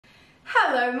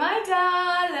Hello my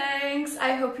darlings,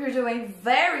 I hope you're doing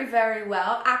very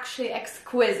well, actually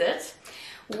exquisite.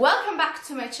 Welcome back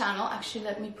to my channel. Actually,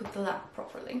 let me put the lamp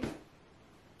properly.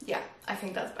 Yeah, I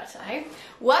think that's better, hey?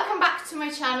 Welcome back to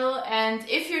my channel, and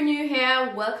if you're new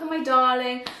here, welcome my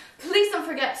darling. Please don't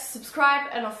forget to subscribe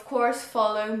and of course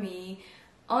follow me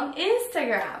on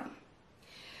Instagram.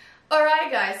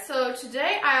 Alright guys, so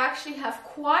today I actually have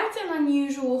quite an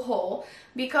unusual haul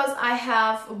because I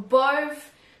have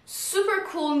both super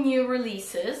cool new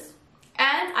releases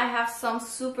and I have some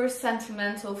super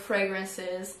sentimental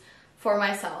fragrances for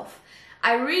myself.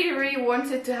 I really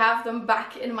wanted to have them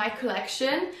back in my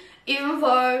collection, even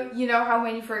though you know how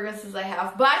many fragrances I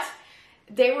have, but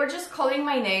they were just calling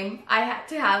my name. I had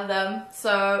to have them,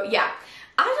 so yeah.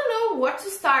 I don't know what to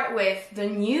start with, the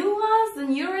new ones, the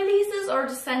new releases, or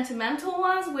the sentimental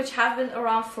ones which have been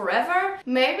around forever.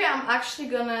 Maybe I'm actually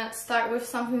gonna start with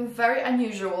something very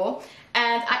unusual,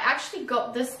 and I actually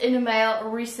got this in the mail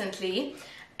recently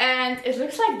and it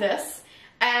looks like this,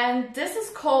 and this is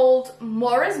called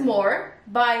More is More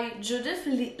by Judith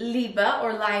Leiber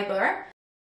or Leiber.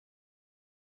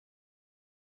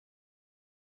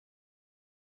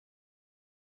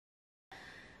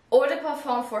 Eau de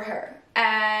Parfum for her.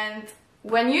 And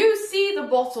when you see the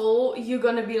bottle, you're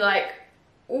gonna be like,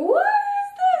 what is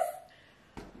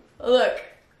this? Look,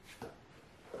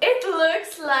 it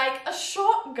looks like a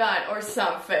shotgun or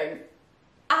something.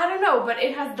 I don't know, but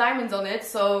it has diamonds on it,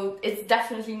 so it's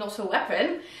definitely not a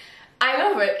weapon. I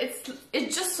love it.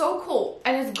 It's just so cool,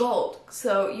 and it's gold,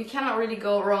 so you cannot really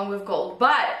go wrong with gold.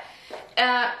 But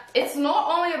it's not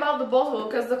only about the bottle,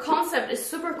 because the concept is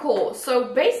super cool.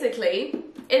 So basically,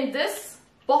 in this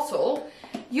bottle,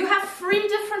 you have 3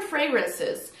 different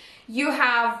fragrances. You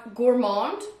have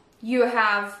gourmand, you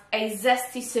have a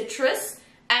zesty citrus,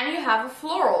 and you have a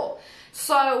floral.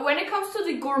 So when it comes to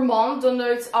the gourmand, the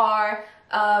notes are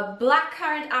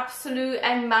blackcurrant absolute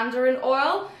and mandarin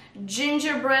oil,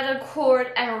 gingerbread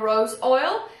accord and rose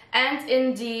oil, and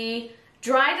in the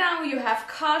dry down you have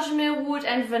cashmere wood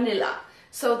and vanilla.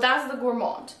 So that's the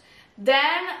gourmand.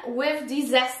 Then with the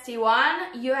zesty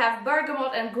one, you have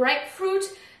bergamot and grapefruit,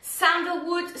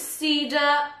 sandalwood,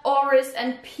 cedar, orris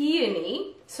and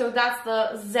peony. So that's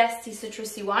the zesty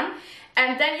citrusy one.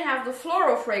 And then you have the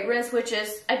floral fragrance, which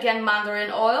is again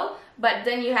mandarin oil, but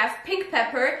then you have pink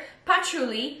pepper,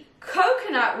 patchouli,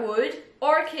 coconut wood,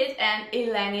 orchid and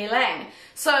ylang ylang.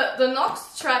 So the note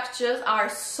structures are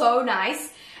so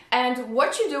nice, and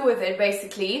what you do with it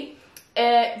basically,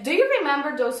 do you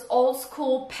remember those old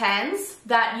school pens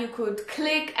that you could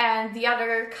click and the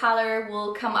other color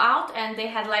will come out and they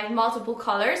had like multiple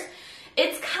colors?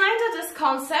 It's kind of this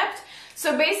concept.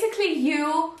 So basically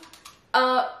you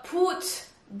put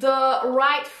the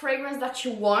right fragrance that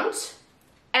you want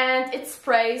and it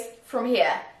sprays from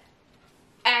here.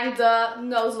 And the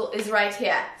nozzle is right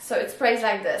here. So it sprays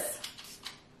like this.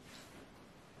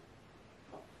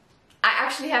 I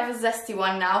actually have a zesty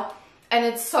one now, and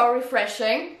it's so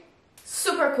refreshing,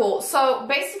 super cool. So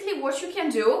basically what you can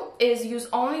do is use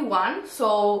only one,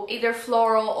 so either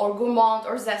floral or gourmand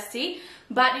or zesty,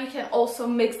 but you can also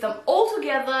mix them all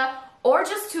together or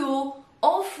just 2,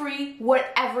 all 3,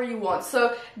 whatever you want.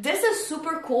 So this is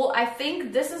super cool. I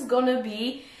think this is gonna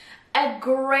be a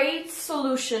great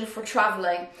solution for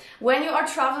traveling. When you are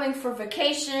traveling for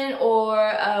vacation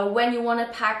or when you want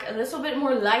to pack a little bit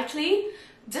more lightly,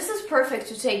 this is perfect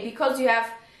to take because you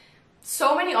have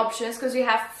so many options, because you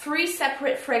have 3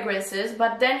 separate fragrances,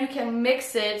 but then you can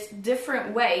mix it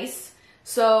different ways.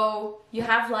 So you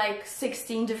have like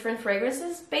 16 different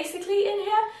fragrances basically in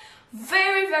here.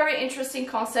 Very interesting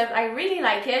concept. I really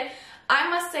like it. I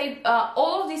must say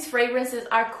all of these fragrances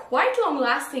are quite long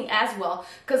lasting as well,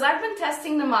 because I've been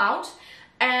testing them out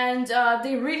and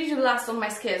they really do last on my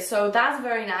skin, so that's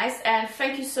very nice. And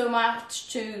thank you so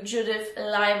much to Judith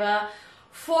Leiber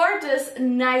for this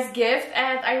nice gift,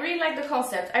 and I really like the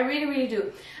concept. I really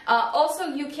do. Also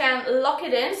you can lock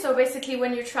it in, so basically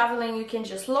when you're traveling you can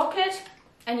just lock it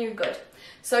and you're good.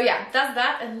 So yeah, that's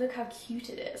that, and look how cute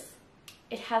it is.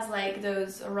 It has like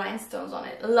those rhinestones on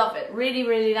it. Love it.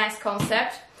 Really nice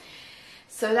concept.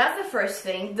 So that's the first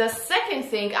thing. The second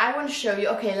thing I want to show you,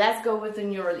 okay, let's go with the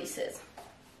new releases,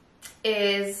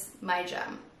 is my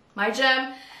gem. My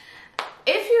gem.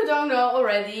 If you don't know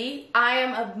already, I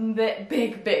am a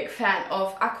big fan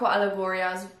of Acqua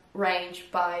Allegoria's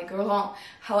range by Guerlain.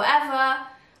 However,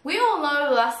 we all know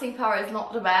the lasting power is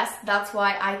not the best. That's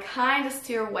why I kind of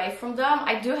steer away from them.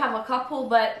 I do have a couple,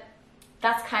 but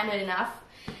that's kind of enough.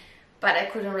 But I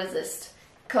couldn't resist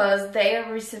because they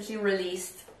have recently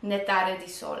released Nettare di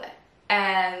Sole.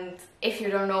 And if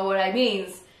you don't know what I mean,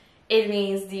 it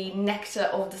means the nectar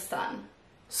of the sun.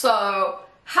 So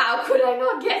how could I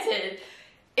not get it?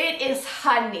 It is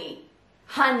honey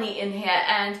in here,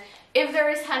 and if there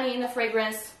is honey in the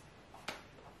fragrance,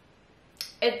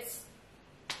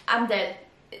 I'm dead.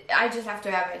 I just have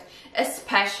to have it,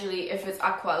 especially if it's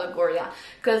Acqua Allegoria,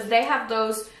 because they have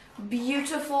those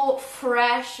beautiful,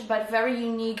 fresh, but very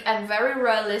unique and very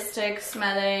realistic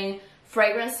smelling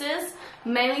fragrances,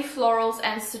 mainly florals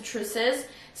and citruses.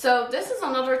 So this is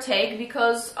another take,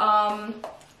 because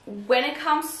when it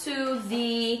comes to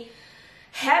the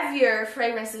heavier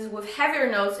fragrances with heavier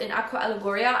notes in Acqua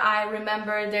Allegoria, I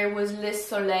remember there was Le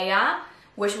Soleil,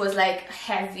 which was like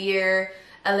heavier,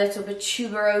 a little bit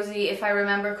tuberosy, if I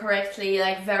remember correctly,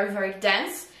 like very, very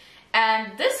dense.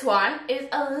 And this one is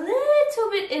a little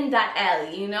bit in that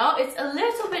alley, you know? It's a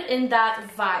little bit in that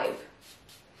vibe.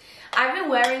 I've been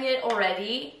wearing it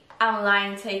already. I'm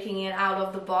lying taking it out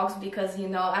of the box because, you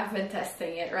know, I've been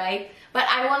testing it, right? But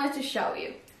I wanted to show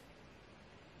you.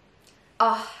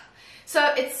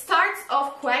 So it starts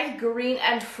off quite green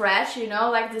and fresh, you know,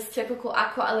 like this typical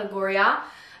Acqua Allegoria.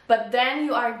 But then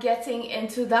you are getting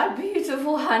into that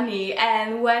beautiful honey,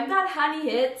 and when that honey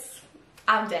hits,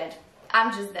 I'm dead.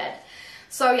 I'm just dead.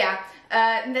 So yeah,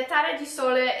 Nettare di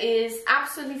Sole is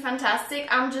absolutely fantastic.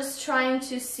 I'm just trying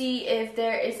to see if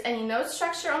there is any note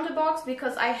structure on the box,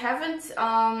 because I haven't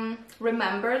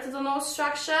remembered the note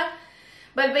structure.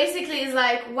 But basically it's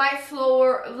like white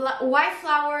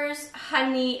flowers,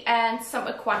 honey, and some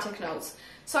aquatic notes.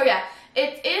 So yeah,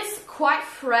 it is quite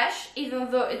fresh, even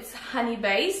though it's honey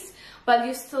based, but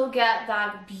you still get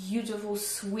that beautiful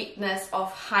sweetness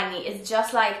of honey. It's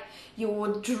just like you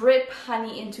would drip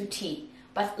honey into tea,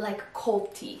 but like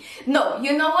cold tea. No,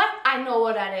 you know what? I know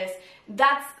what that is.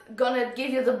 That's gonna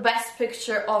give you the best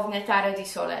picture of Nettare di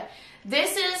Sole.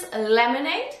 This is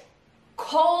lemonade,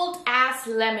 cold ass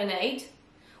lemonade,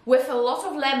 with a lot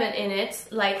of lemon in it,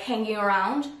 like hanging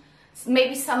around,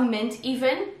 maybe some mint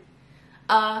even,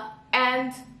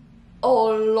 and a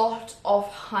lot of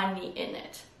honey in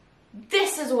it.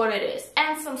 This is what it is,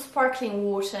 and some sparkling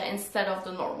water instead of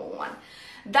the normal one.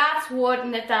 That's what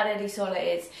Nettare di Sole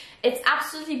is. It's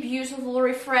absolutely beautiful,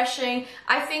 refreshing.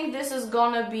 I think this is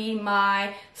gonna be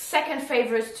my second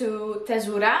favorite to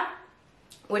Tesura,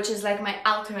 which is like my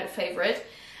ultimate favorite.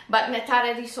 But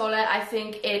Nettare di Sole, I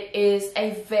think it is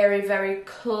a very, very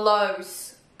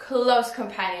close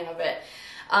companion of it.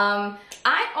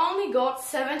 I only got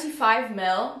 75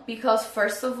 ml because,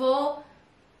 first of all,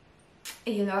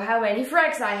 you know how many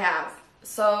frags I have.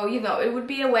 So, you know, it would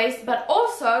be a waste. But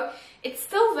also, it's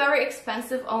still very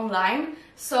expensive online.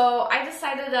 So I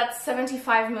decided that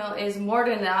 75 ml is more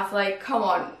than enough. Like, come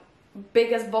on.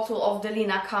 Biggest bottle of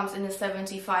Delina comes in a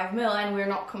 75 ml and we're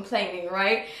not complaining,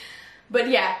 right? But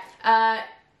yeah,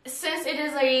 since it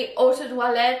is a eau de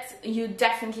toilette, you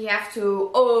definitely have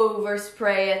to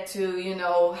overspray it to, you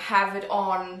know, have it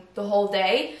on the whole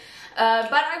day.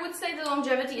 But I would say the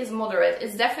longevity is moderate.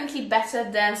 It's definitely better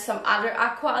than some other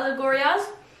Acqua Allegorias.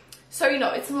 So, you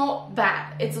know, it's not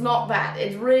bad. It's not bad.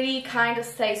 It really kind of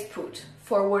stays put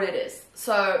for what it is.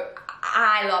 So,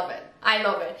 I love it. I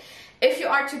love it. If you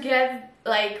are to get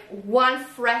like one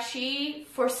freshie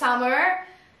for summer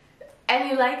and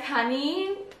you like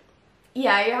honey,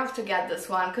 yeah, you have to get this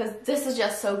one, because this is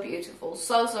just so beautiful.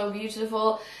 So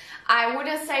beautiful. I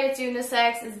wouldn't say it's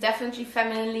unisex. It's definitely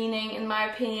feminine leaning in my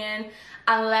opinion.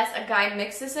 Unless a guy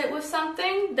mixes it with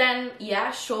something, then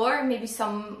yeah, sure, maybe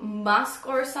some musk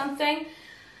or something.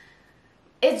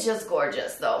 It's just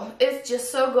gorgeous though. It's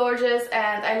just so gorgeous,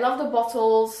 and I love the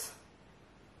bottles.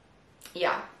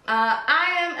 Yeah,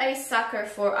 I am a sucker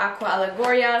for Acqua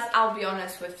Allegorias, I'll be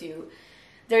honest with you.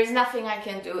 There's nothing I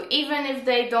can do, even if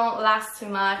they don't last too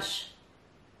much.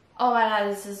 Oh my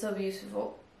god, this is so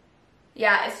beautiful.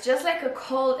 Yeah, it's just like a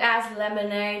cold ass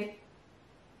lemonade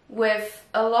with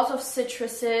a lot of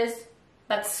citruses,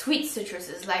 but sweet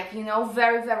citruses, like, you know,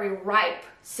 very, very ripe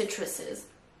citruses.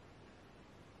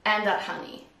 And that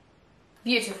honey.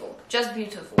 Beautiful, just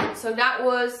beautiful. So that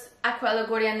was Acqua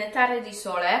Allegoria Nettare di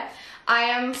Sole. I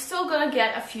am still gonna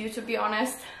get a few, to be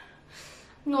honest.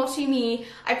 Naughty me.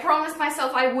 I promised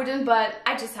myself I wouldn't, but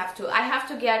I just have to. I have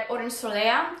to get Orange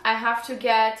Soleil. I have to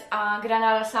get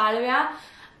Granada Salvia.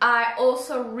 I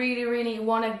also really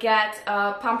want to get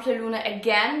Pampeluna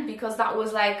again, because that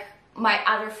was like my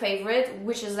other favorite,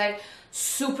 which is like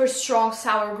super strong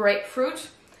sour grapefruit.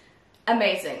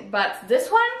 Amazing. But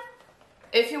this one,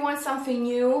 if you want something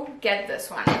new, get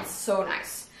this one. It's so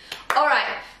nice.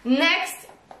 Alright, next,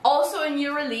 also a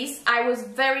new release. I was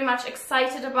very much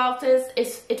excited about this.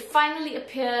 It finally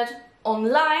appeared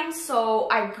online, so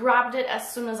I grabbed it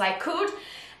as soon as I could.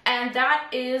 And that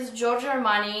is Giorgio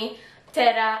Armani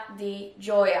Terra di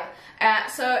Gioia.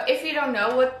 So if you don't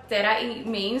know what Terra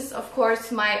means, of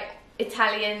course my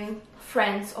Italian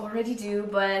friends already do,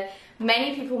 but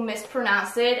many people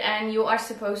mispronounce it, and you are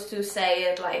supposed to say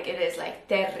it like it is, like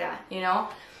terra, you know,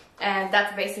 and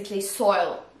that's basically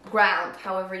soil, ground,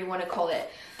 however you want to call it.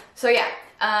 So yeah,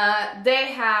 they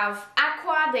have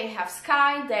Acqua, they have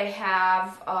sky, they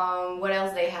have what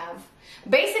else they have?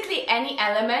 Basically any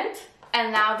element,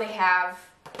 and now they have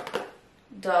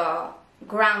the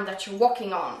ground that you're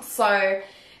walking on. So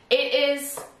it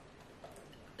is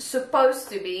supposed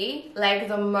to be like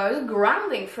the most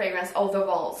grounding fragrance of them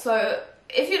all. So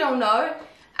if you don't know,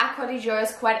 Acqua di Gioia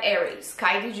is quite airy,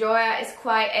 Sky di Gioia is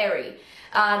quite airy.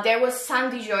 There was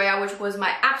Sun di Gioia, which was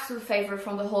my absolute favorite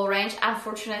from the whole range,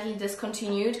 unfortunately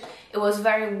discontinued. It was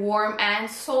very warm and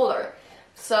solar.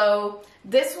 So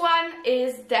this one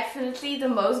is definitely the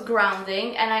most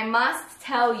grounding, and I must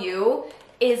tell you,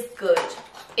 is good.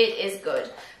 It is good.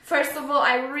 First of all,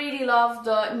 I really love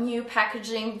the new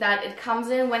packaging that it comes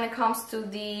in when it comes to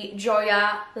the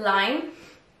Gioia line,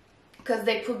 because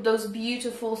they put those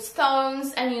beautiful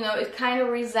stones, and you know, it kind of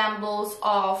resembles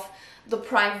of the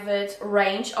private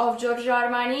range of Giorgio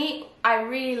Armani. I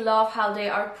really love how they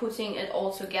are putting it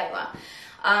all together.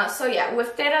 So yeah,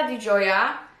 with Terra di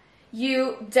Gioia,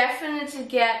 you definitely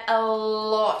get a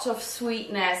lot of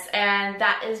sweetness, and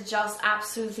that is just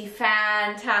absolutely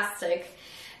fantastic.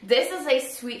 This is a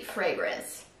sweet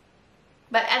fragrance,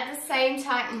 but at the same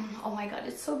time, oh my god,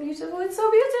 it's so beautiful, it's so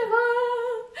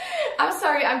beautiful. I'm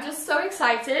sorry, I'm just so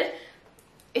excited.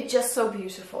 It's just so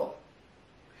beautiful.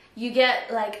 You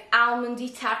get like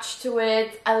almondy touch to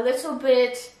it, a little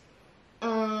bit,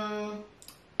 I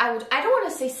don't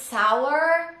want to say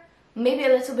sour, maybe a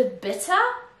little bit bitter.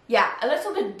 Yeah, a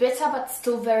little bit bitter, but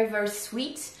still very, very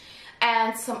sweet,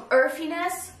 and some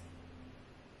earthiness,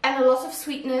 and a lot of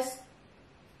sweetness.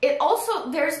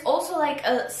 There's also like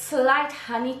a slight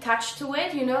honey touch to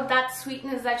it, you know, that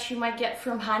sweetness that you might get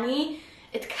from honey.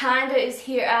 It kind of is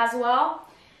here as well.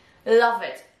 Love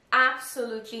it.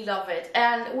 Absolutely love it.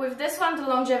 And with this one, the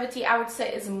longevity I would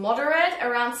say is moderate,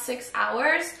 around 6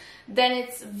 hours. Then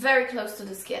it's very close to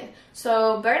the skin.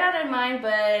 So bear that in mind,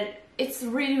 but it's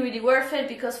really, really worth it,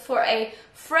 because for a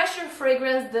fresher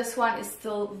fragrance, this one is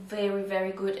still very,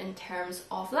 very good in terms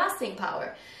of lasting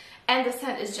power. And the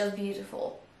scent is just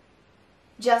beautiful.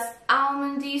 Just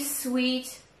almondy,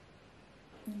 sweet.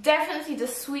 Definitely the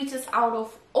sweetest out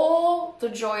of all the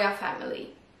Gioia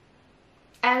family.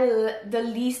 And the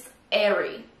least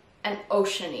airy and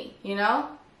oceany, you know?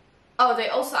 Oh, they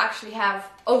also actually have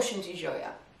Ocean di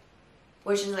Gioia,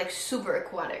 which is like super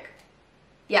aquatic.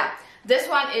 Yeah, this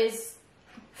one is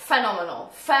phenomenal,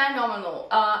 phenomenal.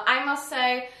 I must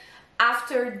say,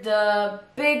 after the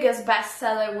biggest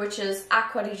bestseller, which is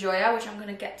Acqua di Gioia, which I'm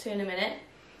gonna get to in a minute,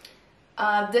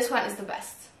 this one is the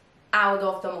best out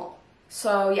of them all.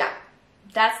 So yeah,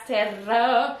 that's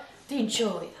Terra di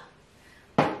Gioia.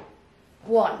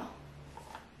 One.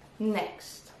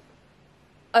 Next.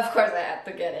 Of course I had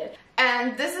to get it.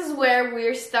 And this is where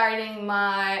we're starting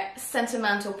my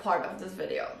sentimental part of this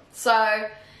video. So,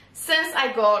 since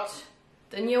I got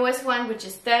the newest one, which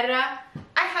is Terra,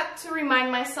 I had to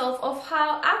remind myself of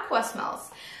how Acqua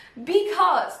smells,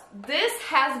 because this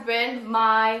has been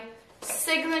my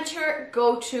signature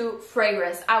go-to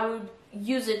fragrance. I would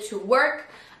use it to work,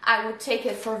 I would take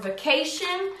it for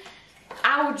vacation,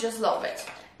 I would just love it.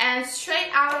 And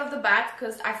straight out of the bat,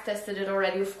 because I've tested it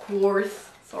already, of course,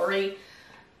 sorry,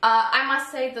 I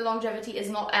must say the longevity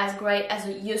is not as great as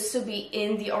it used to be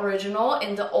in the original,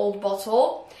 in the old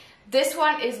bottle. This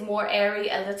one is more airy,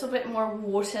 a little bit more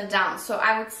watered down. So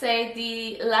I would say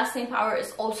the lasting power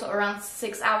is also around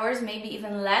 6 hours, maybe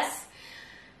even less.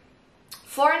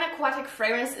 For an aquatic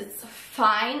fragrance, it's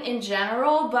fine in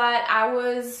general, but I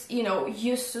was, you know,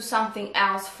 used to something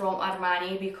else from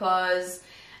Armani, because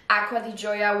Acqua di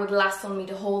Gioia would last on me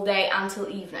the whole day until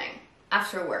evening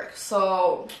after work.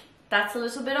 So that's a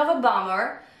little bit of a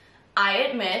bummer. I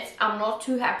admit, I'm not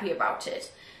too happy about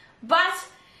it. But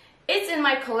it's in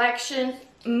my collection.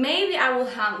 Maybe I will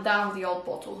hand down the old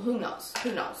bottle. Who knows?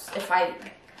 Who knows if I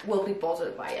will be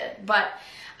bothered by it. But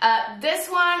this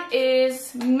one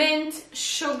is mint,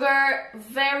 sugar,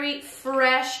 very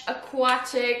fresh,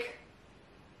 aquatic,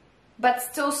 but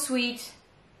still sweet.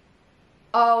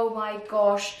 Oh my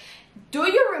gosh. Do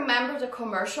you remember the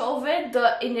commercial of it?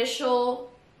 The initial,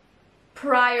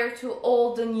 prior to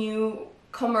all the new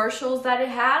commercials that it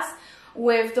has,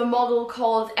 with the model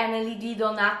called Emily Di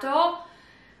Donato.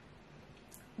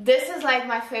 This is like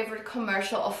my favorite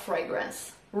commercial of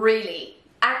fragrance. Really.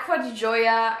 Acqua di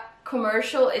Gioia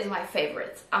commercial is my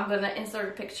favorite. I'm gonna insert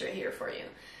a picture here for you.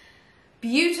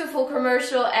 beautiful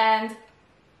commercial, and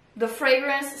the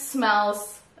fragrance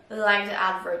smells like the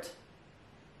advert.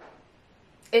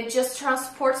 It just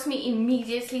transports me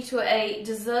immediately to a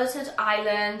deserted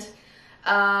island,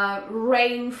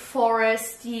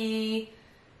 rainforesty,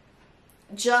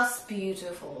 just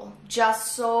beautiful,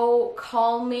 just so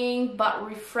calming but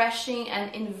refreshing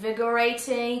and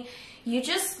invigorating. You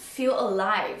just feel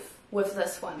alive with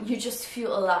this one. You just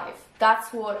feel alive.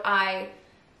 That's what I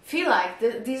feel like.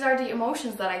 These are the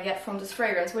emotions that I get from this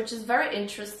fragrance, which is very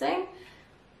interesting.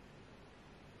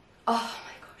 Oh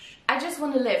my gosh, I just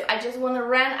want to live. I just want to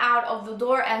run out of the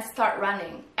door and start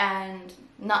running and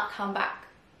not come back.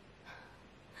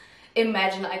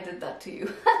 Imagine I did that to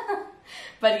you.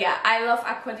 But yeah, I love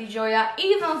Acqua di Gioia,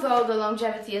 even though the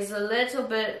longevity is a little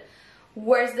bit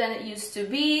worse than it used to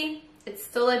be. It's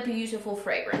still a beautiful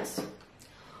fragrance.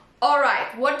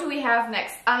 Alright, what do we have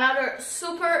next? Another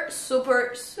super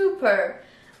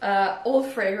old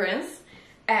fragrance.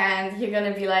 And you're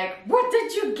gonna be like, what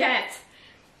did you get?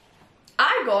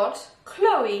 I got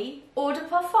Chloe Eau de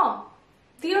Parfum,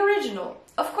 the original.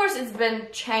 Of course, it's been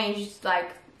changed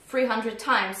like 300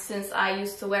 times since I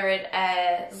used to wear it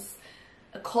as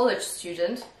a college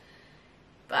student,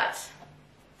 but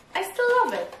I still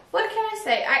love it. What can I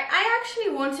say? I actually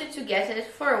wanted to get it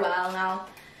for a while now,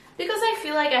 because I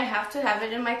feel like I have to have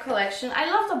it in my collection. I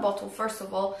love the bottle, first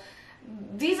of all.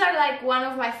 These are like one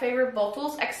of my favorite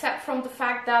bottles, except from the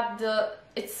fact that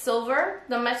it's silver.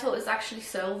 The metal is actually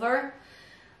silver,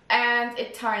 and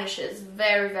it tarnishes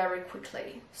very, very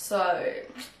quickly, so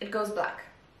it goes black.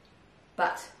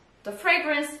 But the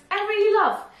fragrance I really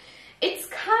love. It's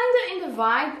kind of in the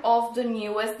vibe of the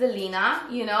newest Delina,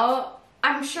 you know.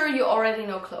 I'm sure you already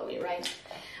know Chloe, right?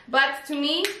 But to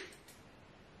me,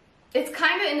 it's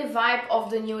kind of in the vibe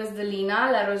of the newest Delina,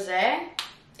 La Rosée.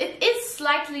 It is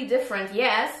slightly different,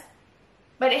 yes,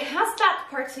 but it has that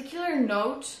particular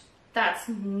note that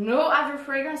no other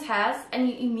fragrance has, and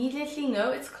you immediately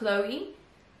know it's Chloe,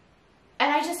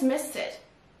 and I just missed it.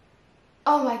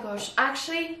 Oh my gosh,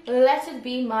 actually, let it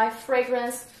be my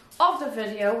fragrance of the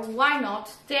video. Why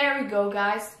not? There we go,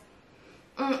 guys.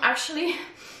 Actually,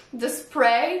 the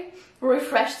spray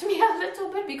refreshed me a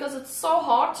little bit because it's so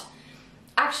hot.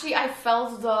 Actually, I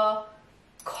felt the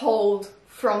cold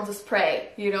from the spray,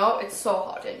 you know, it's so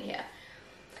hot in here.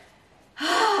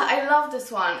 I love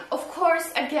this one. Of course,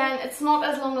 again, it's not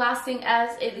as long lasting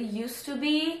as it used to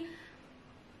be,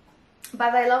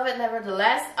 but I love it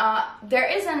nevertheless. There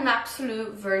is an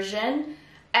absolute version,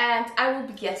 and I will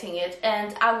be getting it,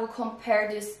 and I will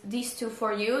compare these two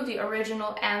for you, the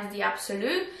original and the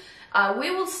absolute.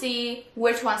 We will see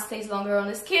which one stays longer on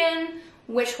the skin,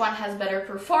 which one has better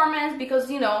performance, because,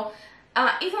 you know,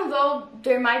 even though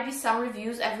there might be some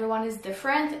reviews, everyone is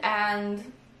different, and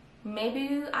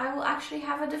maybe I will actually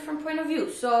have a different point of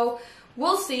view. So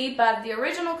we'll see, but the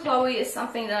original Chloe is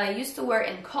something that I used to wear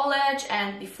in college,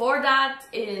 and before that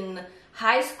in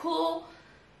high school.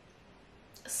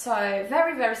 So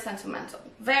very, very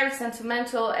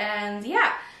sentimental, and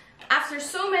yeah, after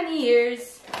so many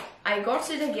years I got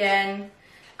it again.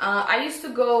 I used to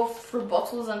go through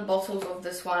bottles and bottles of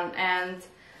this one, and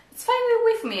it's finally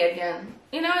with me again.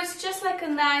 You know, it's just like a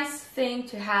nice thing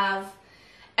to have,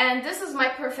 and this is my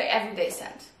perfect everyday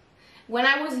scent. When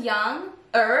I was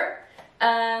younger,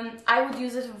 I would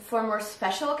use it for more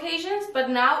special occasions, but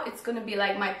now it's gonna be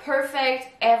like my perfect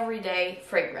everyday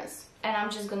fragrance, and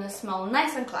I'm just gonna smell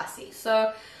nice and classy.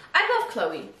 So I love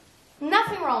Chloe,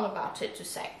 nothing wrong about it to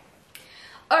say.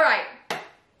 All right,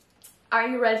 are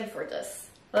you ready for this?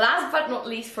 Last but not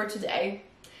least for today,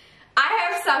 I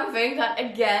have something that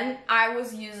again I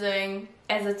was using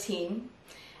as a teen,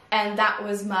 and that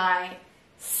was my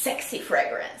sexy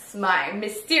fragrance, my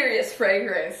mysterious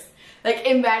fragrance. Like,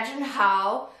 imagine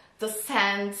how the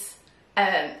scent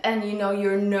and you know,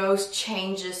 your nose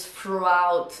changes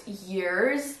throughout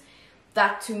years.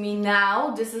 That to me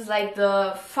now, this is like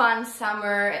the fun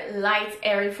summer light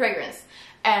airy fragrance,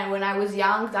 and when I was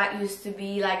young that used to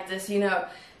be like this, you know,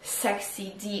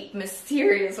 sexy, deep,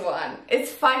 mysterious one.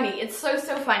 It's funny, it's so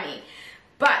funny.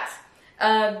 But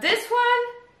this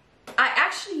one I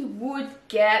actually would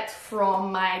get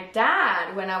from my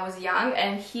dad when I was young,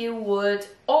 and he would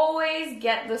always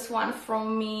get this one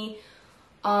from me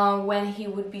when he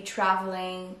would be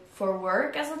traveling for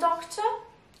work as a doctor,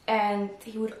 and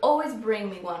he would always bring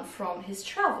me one from his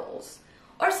travels,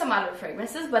 or some other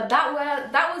fragrances, but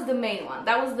that was the main one.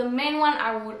 That was the main one.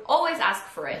 I would always ask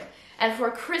for it, and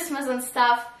for Christmas and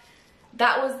stuff,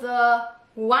 that was the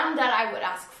one that I would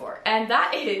ask for, and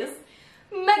that is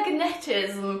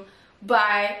Magnetism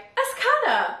by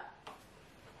Escada.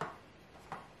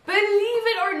 Believe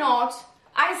it or not,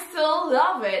 I still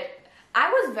love it. I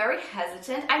was very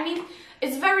hesitant. I mean,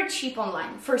 it's very cheap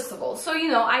online, first of all. So, you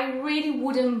know, I really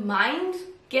wouldn't mind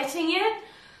getting it.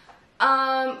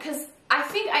 Because I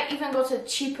think I even got it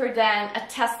cheaper than a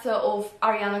tester of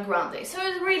Ariana Grande. So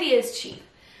it really is cheap.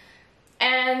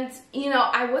 And, you know,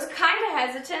 I was kind of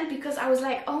hesitant because I was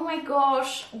like, oh my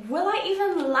gosh, will I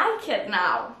even like it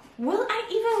now? Will I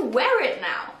even wear it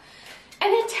now?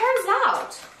 And it turns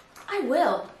out I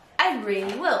will. I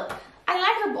really will. I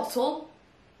like the bottle.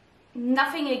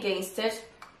 Nothing against it.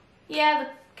 Yeah, the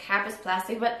cap is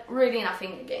plastic, but really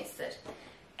nothing against it.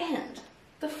 And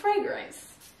the fragrance.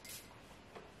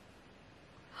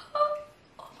 Oh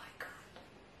my god.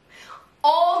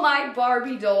 All my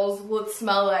Barbie dolls would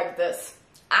smell like this.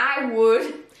 I would.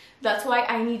 That's why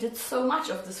I needed so much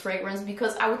of this fragrance,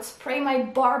 because I would spray my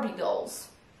Barbie dolls.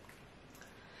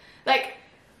 Like,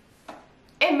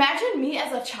 imagine me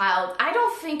as a child. I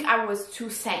don't think I was too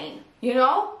sane, you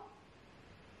know?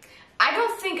 I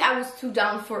don't think I was too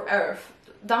down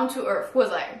to earth,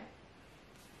 was I?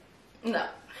 No.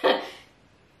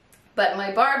 But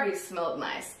my Barbies smelled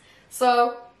nice.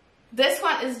 So this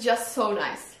one is just so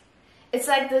nice. It's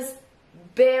like this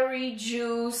berry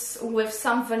juice with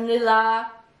some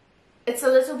vanilla. It's a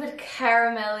little bit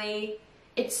caramelly.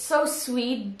 It's so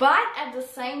sweet, but at the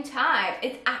same time,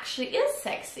 it actually is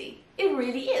sexy. It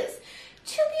really is.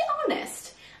 To be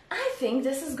honest, I think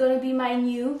this is gonna be my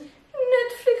new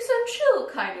Netflix and chill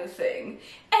kind of thing.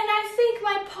 And I think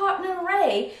my partner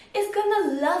Ray is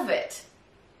gonna love it.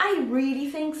 I really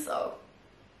think so.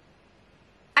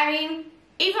 I mean,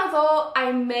 even though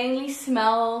I mainly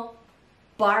smell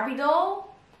Barbie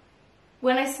doll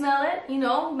when I smell it, you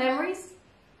know, memories,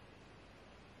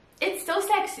 it's still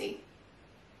sexy.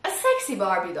 A sexy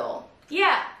Barbie doll.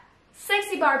 Yeah,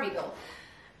 sexy Barbie doll.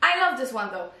 I love this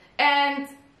one though. And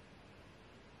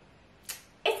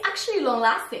it's actually long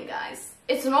lasting, guys.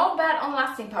 It's not bad on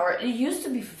lasting power. It used to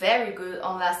be very good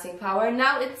on lasting power.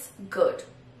 Now it's good.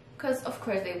 Because of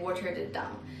course they watered it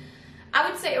down. I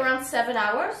would say around 7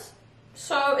 hours.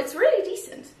 So it's really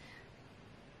decent.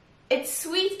 It's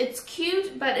sweet, it's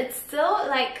cute, but it's still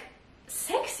like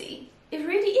sexy. It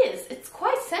really is. It's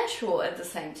quite sensual at the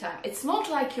same time. It's not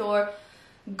like your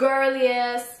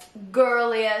girliest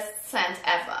scent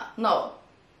ever. No.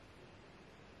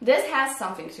 This has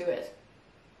something to it.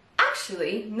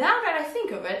 Actually, now that I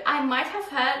think of it, I might have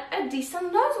had a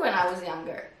decent nose when I was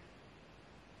younger.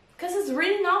 Because it's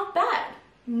really not bad.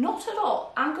 Not at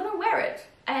all. I'm gonna wear it.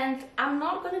 And I'm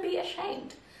not gonna be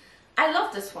ashamed. I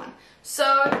love this one. So,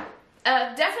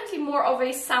 definitely more of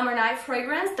a summer night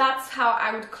fragrance. That's how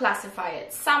I would classify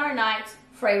it. Summer night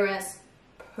fragrance,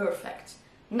 perfect.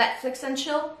 Netflix and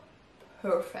chill,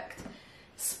 perfect.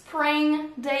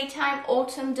 Spring daytime,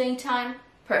 autumn daytime,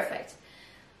 perfect.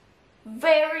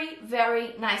 Very,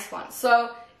 very nice one.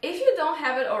 So if you don't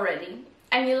have it already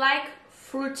and you like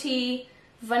fruity,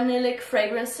 vanillic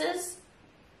fragrances,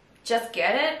 just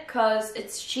get it because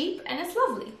it's cheap and it's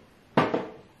lovely.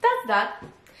 That's that.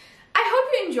 I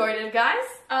hope you enjoyed it, guys.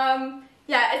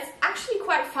 Yeah, it's actually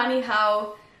quite funny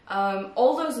how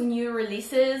all those new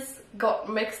releases got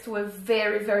mixed with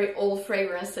very, very old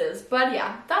fragrances. But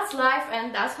yeah, that's life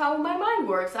and that's how my mind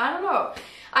works. I don't know.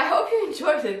 I hope you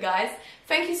enjoyed it, guys.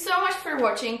 Thank you so much for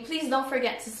watching. Please don't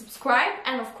forget to subscribe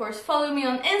and of course follow me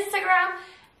on Instagram,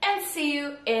 and see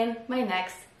you in my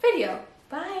next video.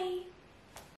 Bye!